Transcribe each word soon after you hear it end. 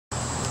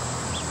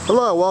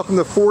Hello, welcome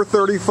to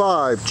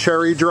 435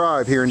 Cherry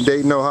Drive here in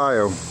Dayton,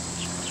 Ohio.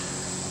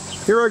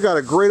 Here I got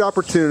a great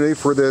opportunity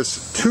for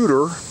this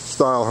Tudor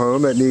style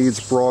home that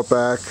needs brought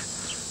back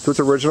to its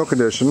original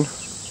condition.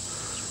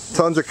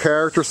 Tons of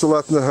character still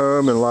left in the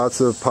home and lots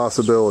of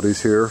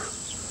possibilities here.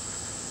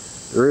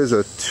 There is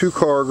a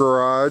two-car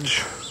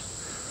garage,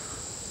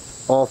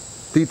 all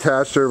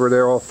detached over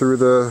there, all through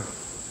the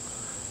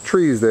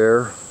trees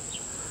there.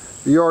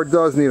 The yard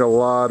does need a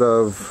lot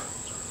of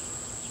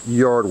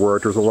yard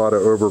work. There's a lot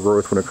of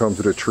overgrowth when it comes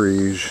to the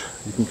trees.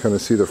 You can kind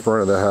of see the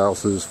front of the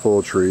house is full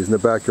of trees, and the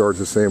backyard's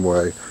the same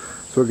way.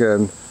 So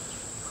again,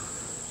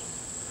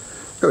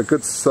 got a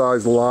good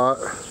sized lot,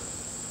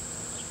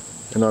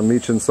 and I'll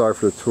meet you inside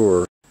for the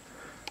tour.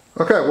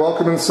 Okay,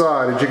 welcome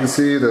inside. As you can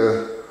see,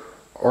 the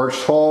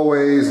arched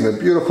hallways and the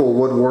beautiful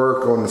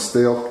woodwork on the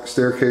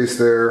staircase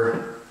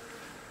there.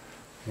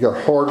 You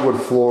got hardwood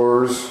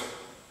floors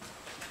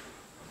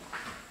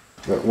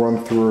that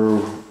run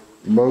through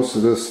most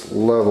of this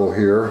level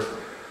here.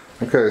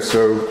 Okay,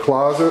 so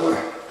closet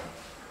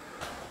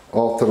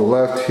off to the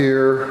left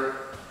here.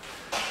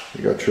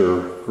 You got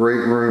your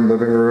great room,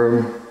 living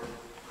room.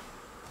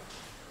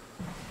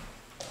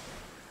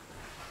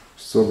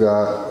 Still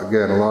got,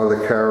 again, a lot of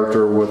the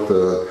character with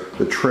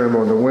the trim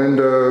on the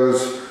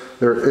windows.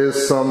 There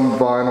is some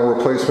vinyl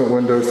replacement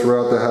windows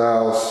throughout the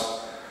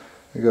house.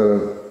 You got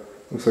a,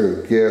 looks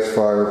like a gas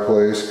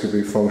fireplace, could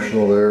be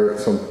functional there at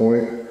some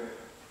point.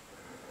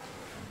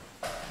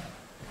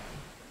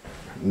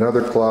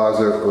 Another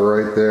closet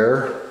right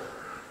there.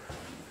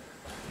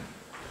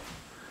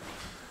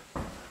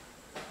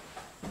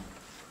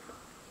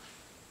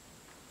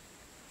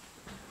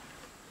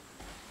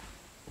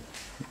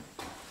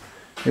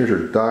 Here's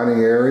your dining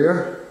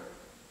area.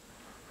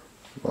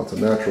 Lots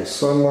of natural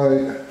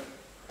sunlight.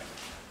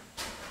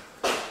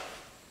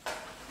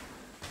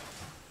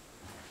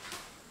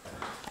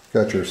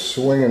 Got your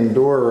swinging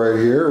door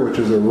right here, which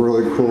is a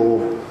really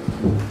cool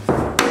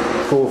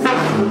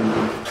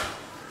feature.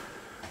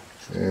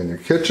 And your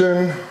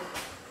kitchen.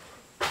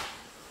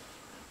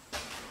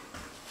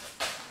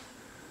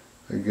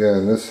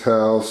 Again, this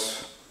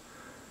house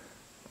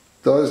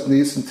does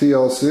need some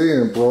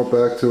TLC and brought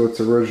back to its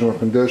original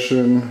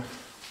condition.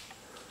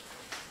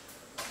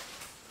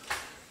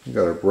 You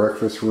got a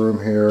breakfast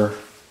room here.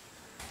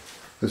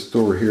 This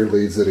door here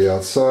leads to the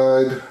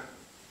outside.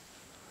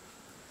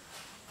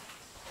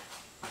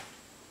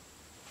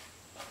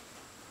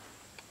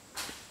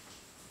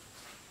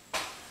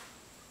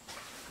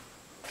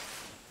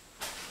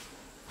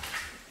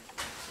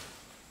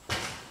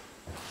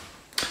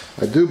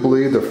 I do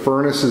believe the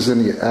furnace is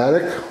in the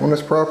attic on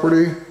this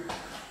property,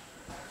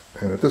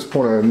 and at this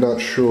point I'm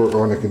not sure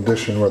on the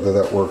condition whether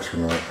that works or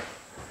not.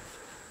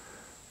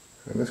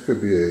 And this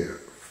could be a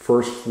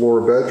first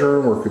floor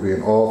bedroom, or it could be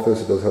an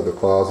office. It does have the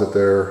closet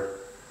there.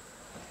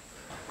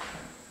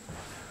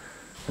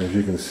 As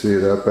you can see,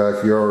 that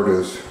backyard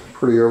is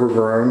pretty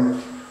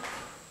overgrown.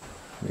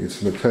 Needs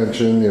some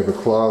attention. You have a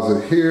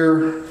closet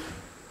here.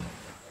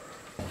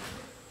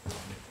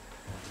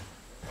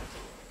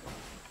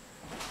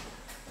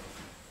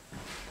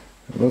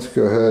 Let's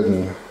go ahead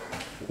and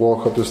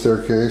walk up the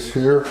staircase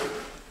here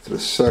to the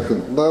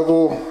second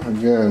level.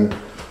 Again,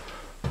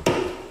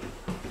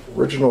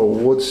 original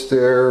wood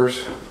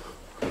stairs.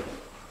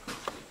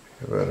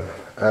 You have an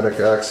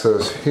attic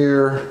access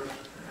here.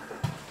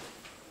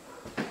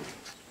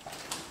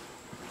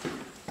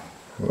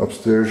 And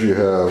upstairs you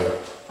have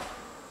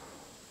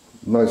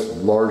a nice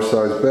large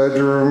size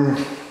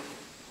bedroom.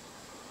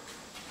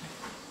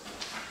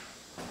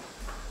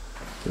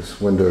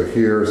 This window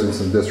here is in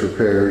some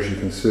disrepair, as you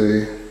can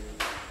see.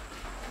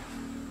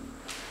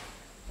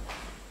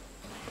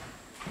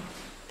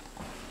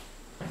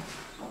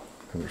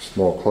 Another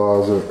small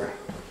closet.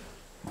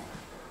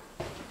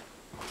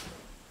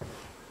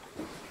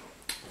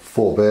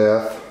 Full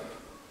bath.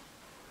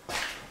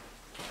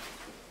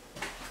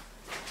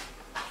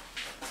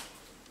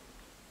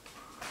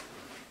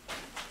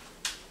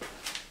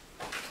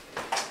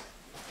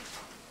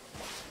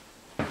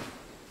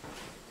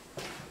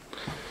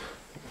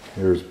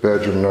 Here's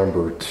bedroom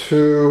number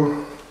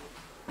 2.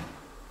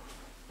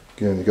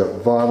 Again, you got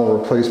vinyl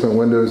replacement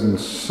windows in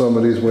some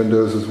of these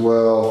windows as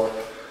well.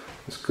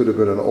 This could have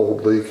been an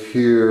old leak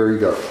here. You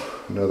got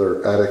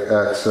another attic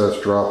access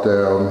drop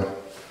down.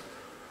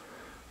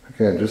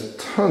 Again, just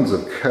tons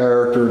of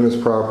character in this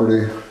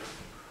property.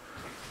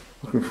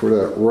 Looking for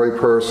that right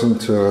person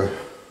to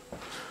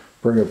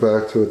bring it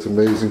back to its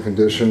amazing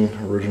condition,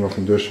 original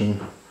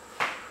condition.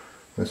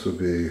 This would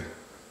be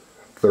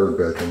third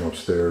bedroom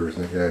upstairs,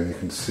 and again you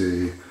can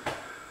see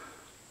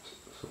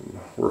some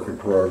work in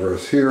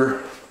progress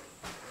here.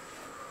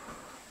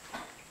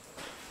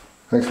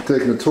 Thanks for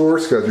taking the tour.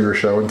 Schedule your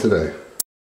showing today.